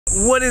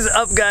What is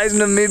up, guys?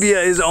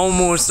 Namibia is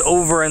almost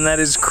over, and that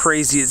is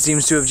crazy. It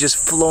seems to have just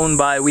flown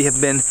by. We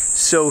have been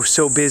so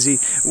busy.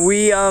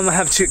 We have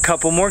a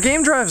couple more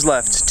game drives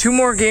left. 2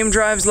 more game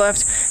drives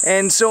left,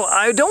 and so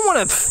I don't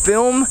want to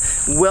film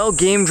while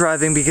game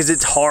driving because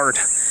it's hard.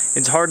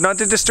 It's hard not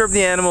to disturb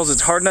the animals,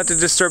 it's hard not to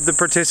disturb the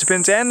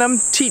participants, and I'm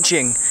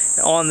teaching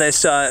on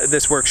this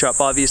this workshop,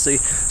 obviously.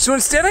 So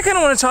instead I kind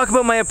of want to talk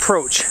about my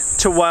approach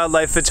to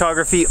wildlife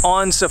photography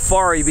on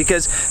safari,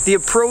 because the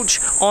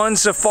approach on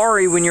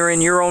safari when you're in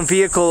your own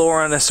vehicle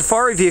or on a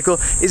safari vehicle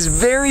is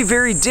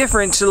very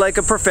different to like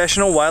a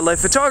professional wildlife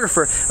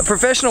photographer. A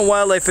professional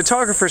wildlife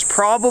photographer is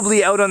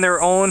probably out on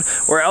their own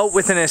or out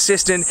with an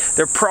assistant.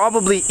 They're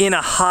probably in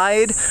a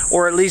hide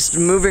or at least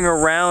moving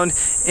around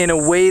in a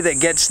way that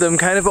gets them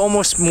kind of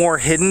almost more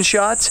hidden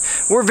shots.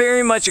 We're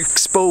very much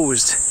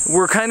exposed.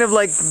 We're kind of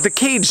like the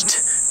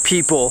caged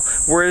people,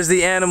 whereas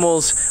the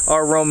animals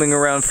are roaming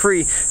around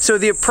free. So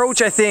the approach,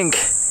 I think,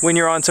 when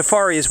you're on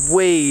safari is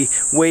way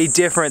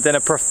different than a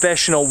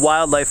professional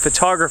wildlife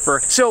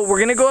photographer. So we're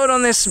gonna go out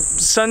on this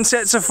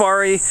sunset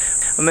safari.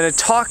 I'm gonna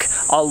talk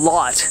a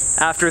lot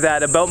after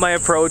that about my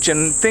approach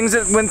and things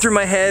that went through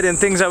my head and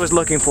things I was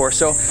looking for.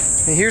 So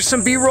here's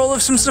some B-roll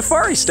of some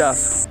safari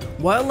stuff.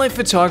 Wildlife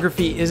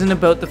photography isn't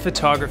about the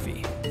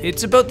photography,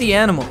 it's about the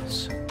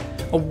animals.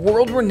 A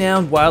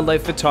world-renowned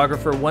wildlife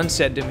photographer once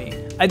said to me,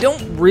 "I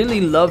don't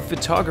really love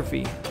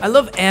photography, I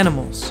love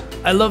animals.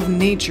 I love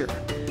nature.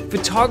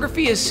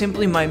 Photography is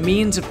simply my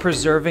means of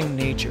preserving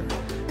nature.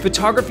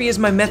 Photography is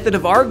my method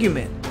of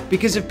argument,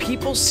 because if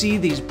people see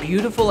these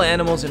beautiful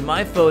animals in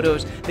my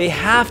photos, they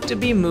have to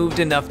be moved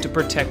enough to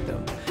protect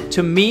them.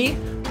 To me,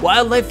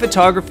 wildlife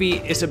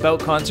photography is about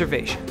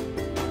conservation."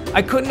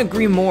 I couldn't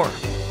agree more.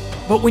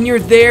 But when you're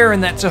there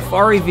in that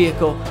safari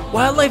vehicle,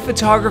 wildlife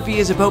photography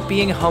is about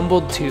being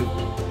humbled too.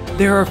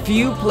 There are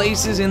few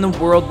places in the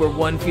world where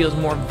one feels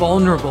more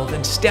vulnerable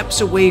than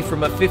steps away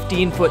from a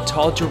 15-foot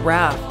tall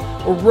giraffe,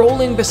 or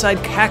rolling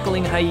beside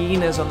cackling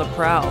hyenas on the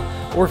prowl,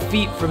 or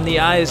feet from the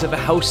eyes of a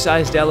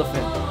house-sized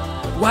elephant.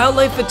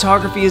 Wildlife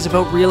photography is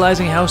about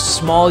realizing how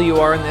small you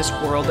are in this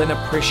world and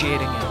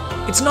appreciating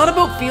it. It's not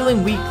about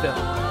feeling weak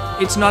though.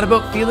 It's not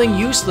about feeling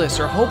useless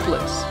or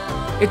hopeless.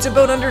 It's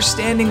about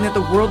understanding that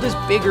the world is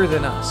bigger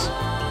than us.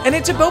 And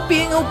it's about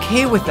being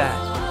okay with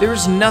that.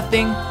 There's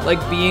nothing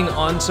like being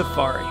on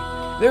safari.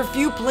 There are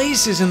few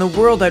places in the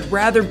world I'd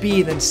rather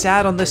be than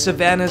sat on the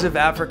savannas of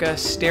Africa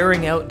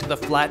staring out into the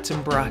flats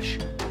and brush,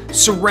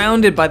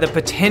 surrounded by the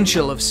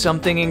potential of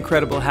something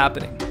incredible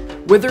happening.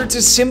 Whether it's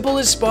as simple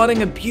as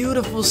spotting a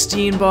beautiful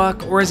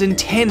steenbok or as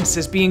intense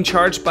as being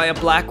charged by a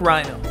black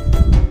rhino.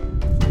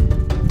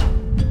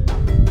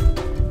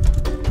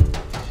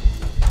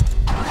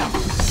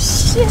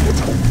 Shit!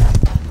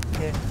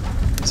 Okay,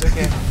 it's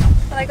okay.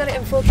 But I got it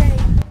in 4K.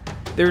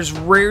 There's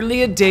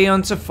rarely a day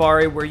on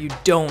safari where you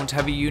don't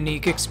have a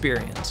unique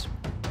experience.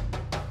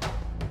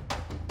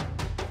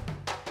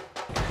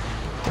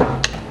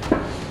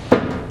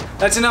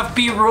 That's enough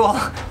B-roll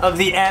of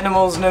the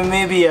animals.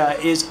 Namibia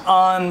is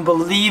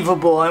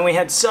unbelievable, and we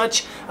had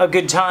such a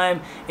good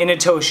time in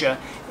Etosha.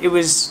 It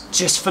was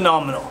just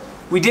phenomenal.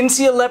 We didn't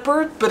see a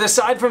leopard, but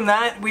aside from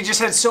that, we just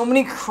had so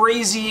many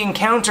crazy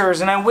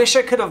encounters, and I wish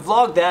I could have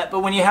vlogged that,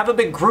 but when you have a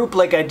big group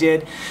like I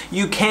did,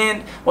 you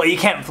can't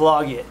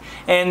vlog it.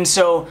 And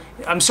so,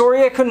 I'm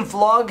sorry I couldn't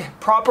vlog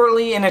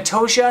properly in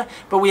Etosha,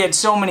 but we had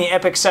so many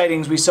epic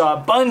sightings. We saw a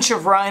bunch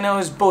of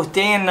rhinos, both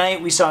day and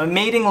night. We saw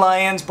mating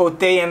lions, both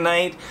day and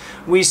night.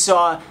 We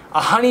saw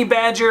a honey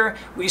badger.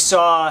 We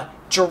saw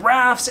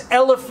giraffes,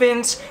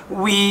 elephants.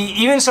 We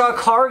even saw a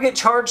car get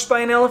charged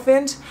by an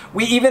elephant.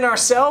 We even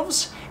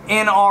ourselves,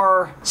 in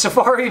our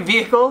safari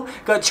vehicle,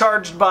 got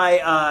charged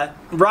by a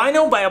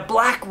rhino, by a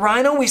black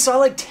rhino. We saw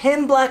like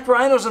 10 black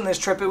rhinos on this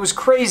trip. It was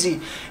crazy.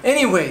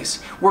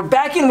 Anyways, we're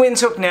back in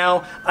Windhoek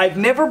now. I've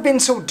never been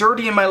so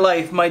dirty in my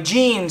life. My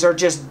jeans are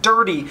just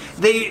dirty.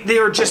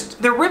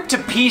 They're ripped to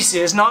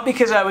pieces, not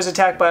because I was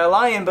attacked by a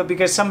lion, but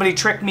because somebody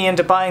tricked me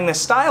into buying the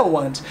style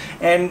ones.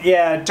 And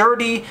yeah,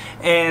 dirty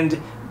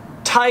and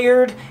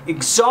tired,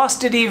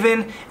 exhausted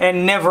even,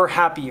 and never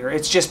happier.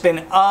 It's just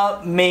been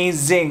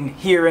amazing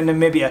here in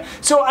Namibia.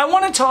 So I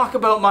want to talk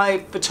about my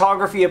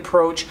photography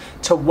approach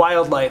to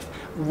wildlife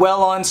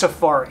while on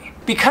safari.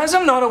 Because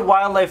I'm not a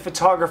wildlife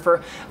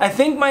photographer, I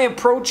think my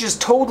approach is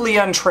totally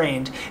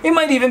untrained. It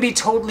might even be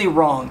totally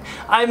wrong.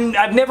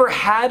 I've never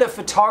had a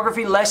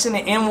photography lesson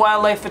in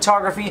wildlife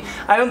photography.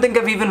 I don't think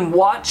I've even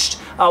watched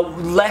a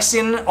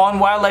lesson on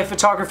wildlife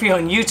photography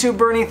on YouTube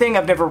or anything.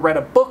 I've never read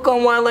a book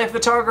on wildlife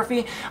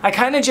photography. I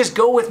kind of just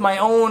go with my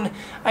own,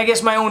 I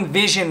guess, my own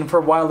vision for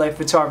wildlife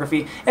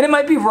photography. And it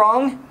might be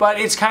wrong, but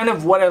it's kind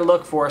of what I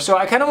look for. So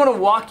I kind of want to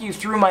walk you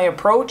through my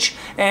approach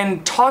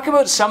and talk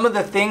about some of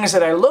the things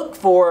that I look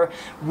for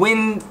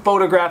when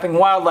photographing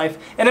wildlife.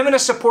 And I'm going to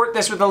support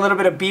this with a little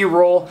bit of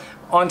B-roll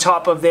on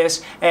top of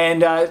this,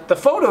 and the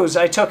photos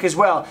I took as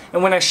well.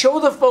 And when I show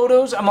the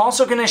photos, I'm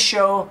also going to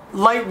show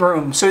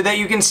Lightroom so that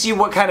you can see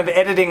what kind of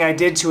editing I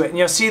did to it. And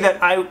you'll see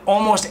that I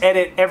almost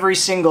edit every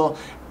single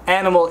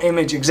animal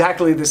image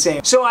exactly the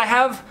same. So I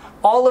have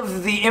all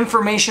of the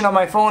information on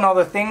my phone, all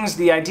the things,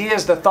 the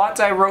ideas, the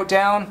thoughts I wrote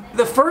down.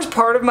 The first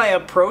part of my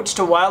approach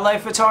to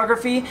wildlife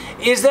photography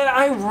is that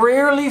I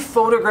rarely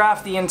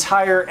photograph the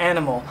entire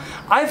animal.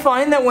 I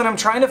find that when I'm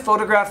trying to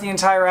photograph the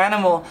entire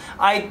animal,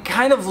 I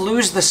kind of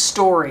lose the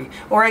story,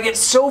 or I get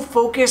so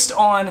focused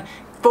on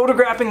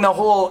photographing the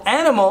whole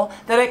animal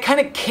that I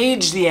kind of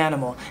cage the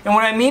animal. And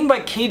what I mean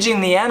by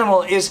caging the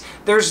animal is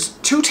there's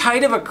too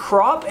tight of a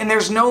crop and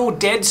there's no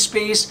dead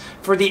space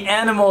for the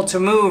animal to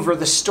move or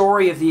the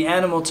story of the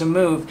animal to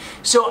move.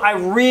 So I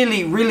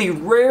really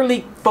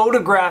rarely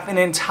photograph an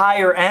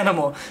entire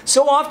animal.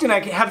 So often I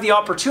have the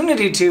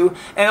opportunity to,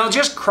 and I'll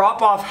just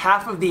crop off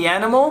half of the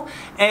animal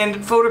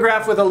and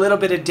photograph with a little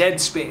bit of dead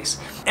space.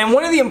 And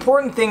one of the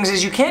important things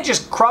is you can't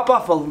just crop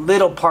off a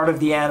little part of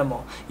the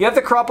animal. You have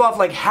to crop off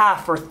like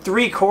half or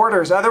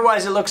 3/4,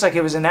 otherwise it looks like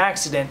it was an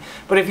accident.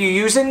 But if you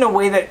use it in a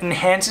way that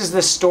enhances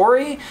the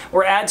story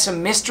or adds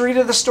some mystery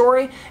to the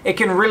story, it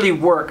can really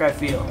work, I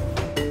feel.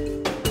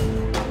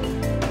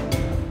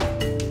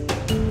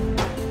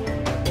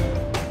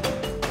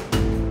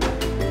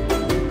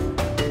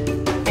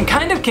 And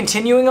kind of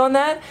continuing on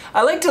that,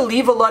 I like to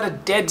leave a lot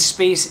of dead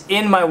space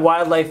in my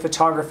wildlife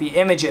photography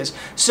images.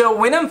 So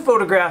when I'm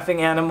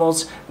photographing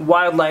animals,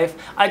 wildlife,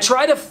 I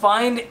try to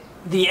find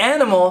the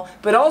animal,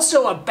 but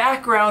also a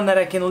background that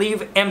I can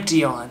leave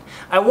empty on.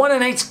 I want a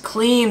nice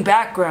clean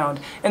background.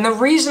 And the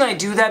reason I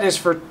do that is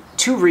for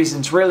two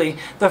reasons, really.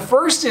 The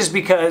first is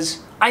because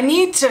I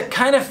need to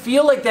kind of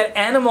feel like that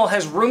animal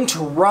has room to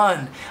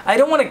run. I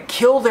don't want to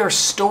kill their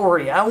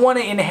story. I want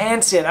to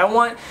enhance it. I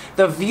want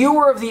the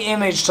viewer of the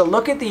image to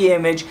look at the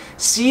image,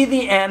 see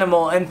the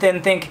animal, and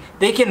then think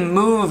they can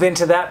move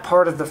into that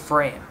part of the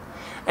frame.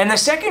 And the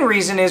second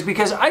reason is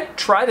because I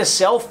try to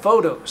sell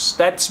photos.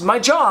 That's my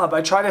job.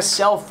 I try to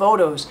sell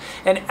photos.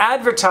 And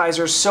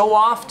advertisers so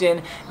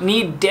often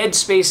need dead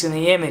space in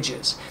the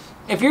images.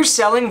 If you're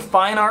selling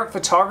fine art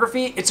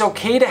photography, it's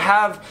okay to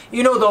have,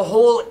 you know, the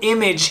whole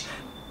image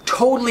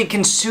totally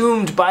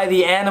consumed by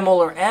the animal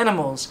or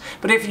animals.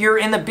 But if you're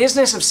in the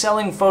business of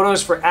selling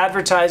photos for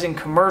advertising,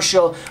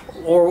 commercial,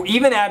 or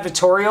even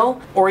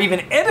advertorial, or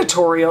even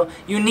editorial,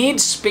 you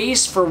need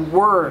space for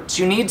words.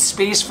 You need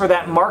space for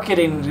that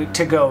marketing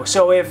to go.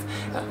 So if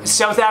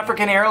South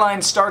African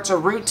Airlines starts a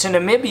route to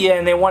Namibia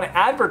and they want to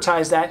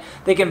advertise that,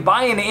 they can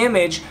buy an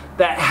image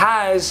that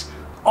has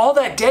all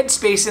that dead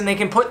space, and they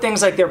can put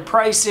things like their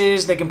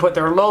prices, they can put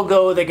their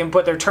logo, they can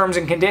put their terms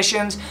and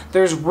conditions.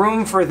 There's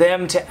room for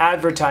them to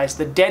advertise.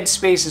 The dead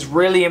space is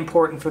really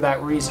important for that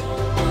reason.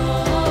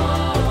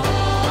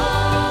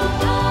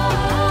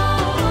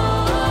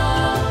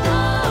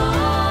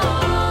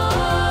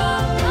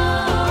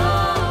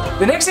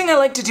 The next thing I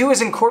like to do is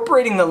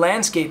incorporating the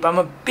landscape. I'm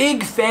a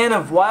big fan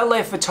of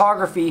wildlife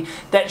photography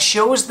that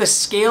shows the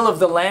scale of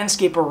the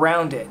landscape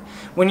around it.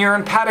 When you're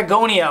in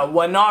Patagonia,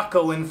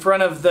 Wanako in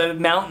front of the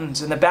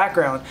mountains in the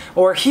background,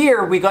 or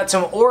here we got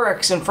some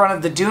oryx in front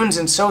of the dunes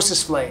in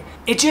Sossusvlei.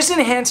 It just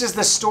enhances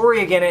the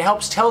story again. It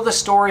helps tell the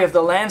story of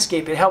the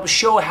landscape. It helps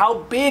show how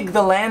big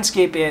the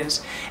landscape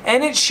is,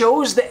 and it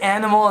shows the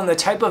animal and the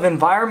type of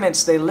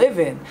environments they live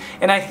in.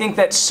 And I think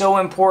that's so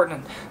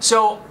important.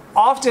 So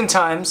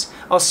oftentimes,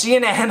 I'll see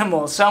an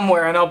animal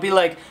somewhere and I'll be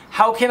like,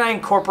 how can I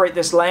incorporate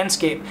this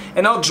landscape?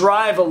 And I'll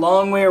drive a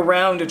long way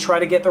around to try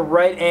to get the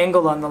right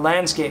angle on the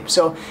landscape.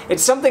 So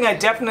it's something I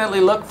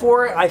definitely look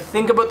for. I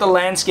think about the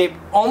landscape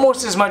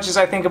almost as much as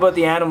I think about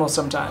the animal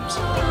sometimes.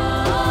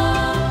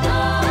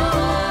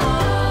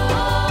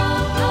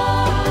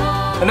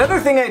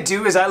 Another thing I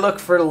do is I look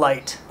for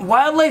light.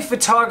 Wildlife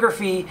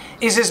photography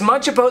is as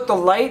much about the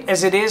light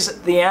as it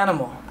is the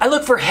animal. I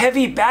look for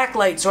heavy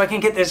backlight so I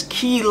can get this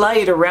key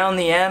light around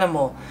the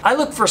animal. I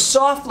look for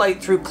soft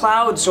light through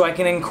clouds so I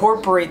can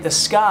incorporate the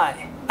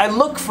sky. I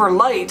look for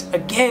light,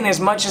 again,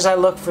 as much as I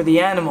look for the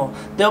animal.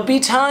 There'll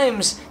be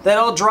times that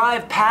I'll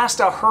drive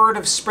past a herd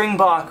of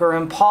springbok or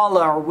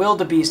impala or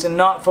wildebeest and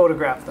not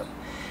photograph them.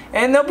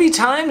 And there'll be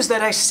times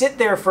that I sit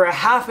there for a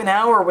half an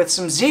hour with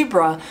some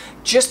zebra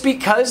just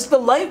because the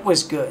light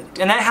was good.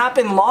 And that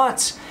happened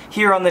lots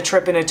here on the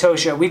trip in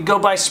Etosha. We'd go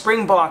by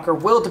springbok or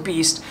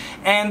wildebeest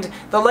and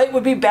the light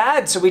would be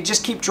bad, so we'd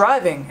just keep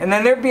driving. And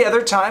then there'd be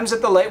other times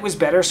that the light was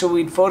better, so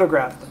we'd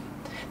photograph them.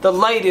 The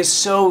light is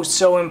so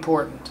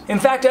important. In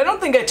fact, I don't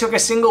think I took a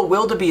single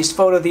wildebeest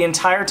photo the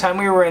entire time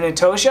we were in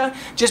Etosha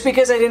just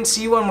because I didn't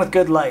see one with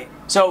good light.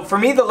 So for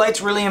me, the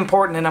light's really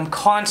important and I'm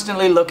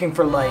constantly looking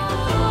for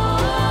light.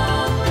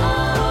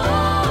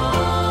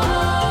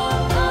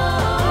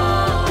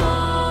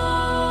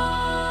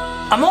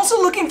 I'm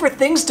also looking for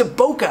things to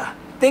bokeh,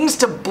 things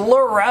to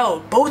blur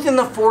out, both in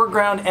the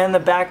foreground and the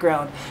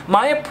background.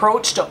 My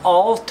approach to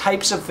all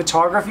types of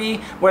photography,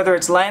 whether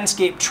it's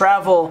landscape,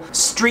 travel,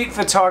 street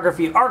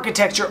photography,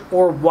 architecture,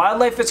 or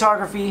wildlife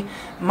photography,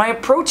 my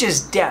approach is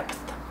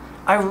depth.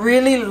 I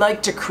really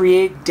like to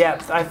create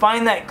depth. I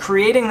find that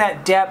creating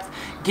that depth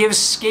gives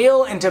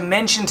scale and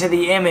dimension to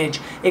the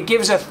image. It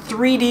gives a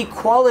 3D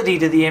quality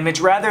to the image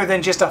rather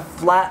than just a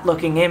flat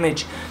looking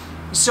image.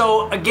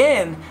 So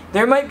again,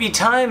 There might be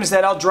times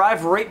that I'll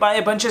drive right by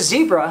a bunch of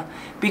zebra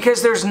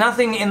because there's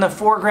nothing in the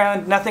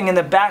foreground, nothing in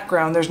the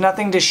background, there's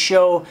nothing to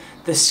show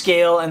the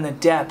scale and the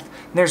depth.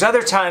 And there's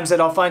other times that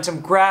I'll find some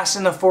grass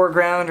in the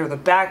foreground or the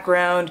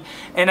background,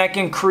 and I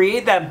can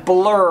create that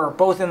blur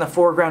both in the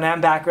foreground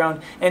and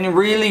background and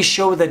really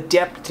show the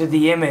depth to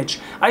the image.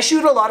 I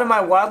shoot a lot of my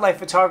wildlife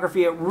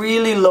photography at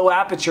really low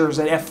apertures,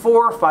 at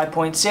f4,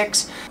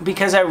 5.6,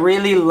 because I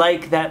really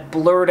like that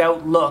blurred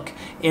out look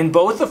in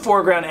both the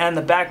foreground and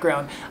the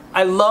background.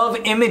 I love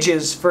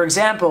images, for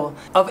example,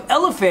 of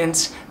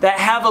elephants that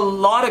have a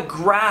lot of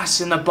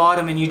grass in the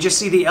bottom and you just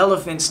see the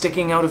elephant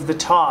sticking out of the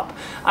top.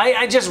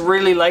 I just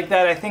really like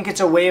that. I think it's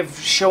a way of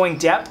showing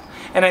depth,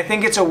 and I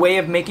think it's a way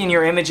of making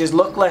your images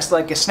look less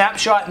like a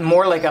snapshot and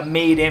more like a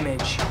made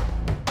image.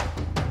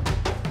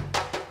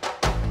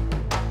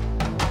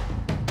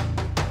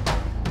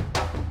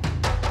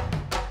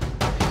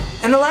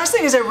 And the last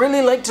thing is I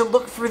really like to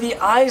look for the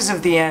eyes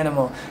of the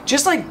animal.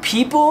 Just like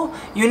people,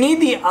 you need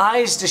the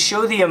eyes to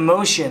show the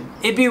emotion.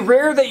 It'd be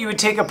rare that you would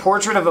take a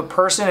portrait of a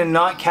person and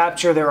not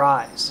capture their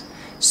eyes.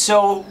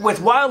 So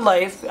with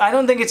wildlife, I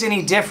don't think it's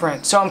any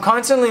different. So I'm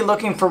constantly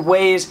looking for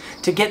ways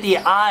to get the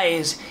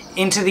eyes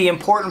into the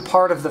important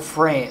part of the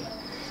frame.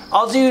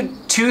 I'll do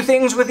two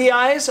things with the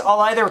eyes. I'll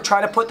either try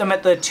to put them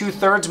at the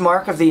 2/3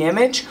 mark of the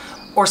image,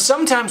 or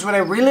sometimes what I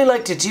really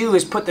like to do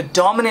is put the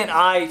dominant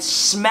eye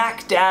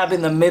smack dab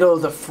in the middle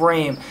of the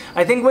frame.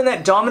 I think when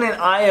that dominant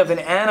eye of an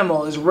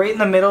animal is right in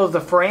the middle of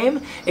the frame,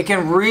 it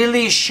can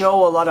really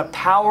show a lot of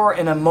power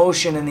and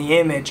emotion in the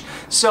image.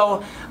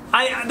 So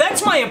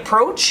that's my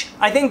approach.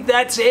 I think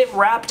that's it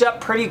wrapped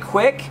up pretty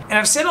quick. And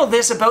I've said all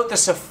this about the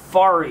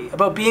safari,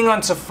 about being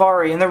on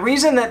safari. And the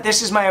reason that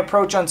this is my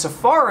approach on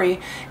safari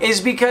is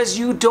because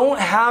you don't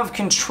have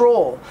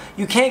control.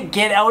 You can't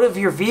get out of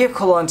your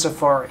vehicle on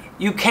safari.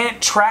 You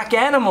can't track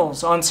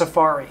animals on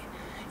safari.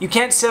 You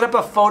can't set up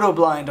a photo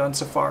blind on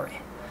safari.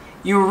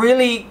 You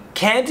really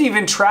can't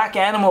even track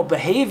animal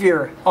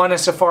behavior on a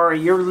safari.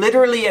 You're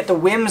literally at the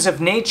whims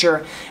of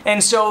nature,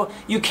 and so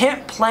you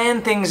can't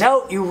plan things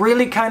out. You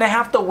really kind of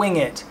have to wing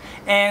it.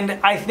 And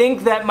I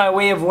think that my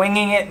way of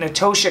winging it,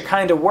 Natosha,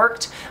 kind of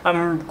worked.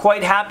 I'm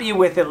quite happy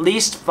with at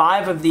least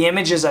 5 of the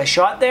images I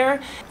shot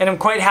there, and I'm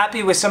quite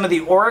happy with some of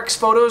the oryx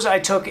photos I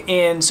took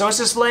in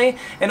Sossusvlei.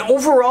 And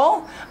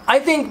overall, I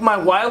think my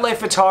wildlife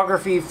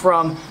photography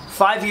from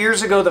 5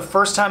 years ago, the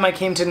first time I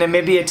came to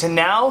Namibia, to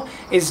now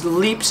is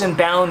leaps and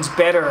bounds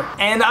better.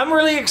 And I'm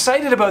really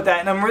excited about that,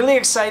 and I'm really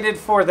excited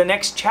for the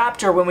next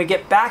chapter when we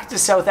get back to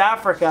South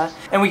Africa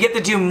and we get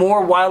to do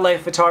more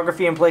wildlife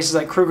photography in places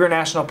like Kruger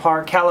National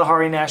Park,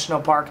 Kalahari National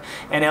Park,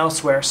 and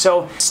elsewhere.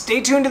 So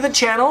stay tuned to the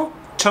channel.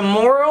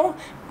 Tomorrow,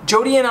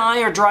 Jody and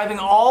I are driving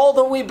all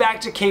the way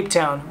back to Cape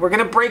Town. We're going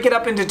to break it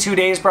up into 2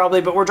 days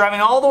probably, but we're driving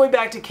all the way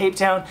back to Cape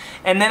Town,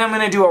 and then I'm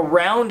going to do a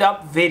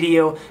roundup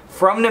video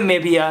from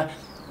Namibia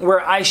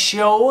where I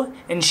show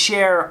and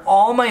share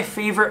all my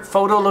favorite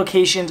photo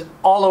locations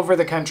all over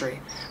the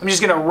country. I'm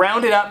just going to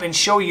round it up and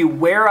show you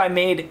where I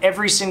made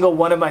every single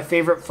one of my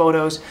favorite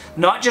photos,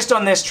 not just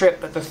on this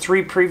trip, but the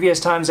 3 previous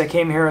times I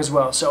came here as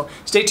well. So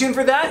stay tuned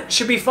for that. It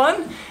should be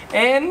fun,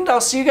 and I'll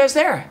see you guys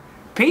there.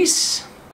 Peace.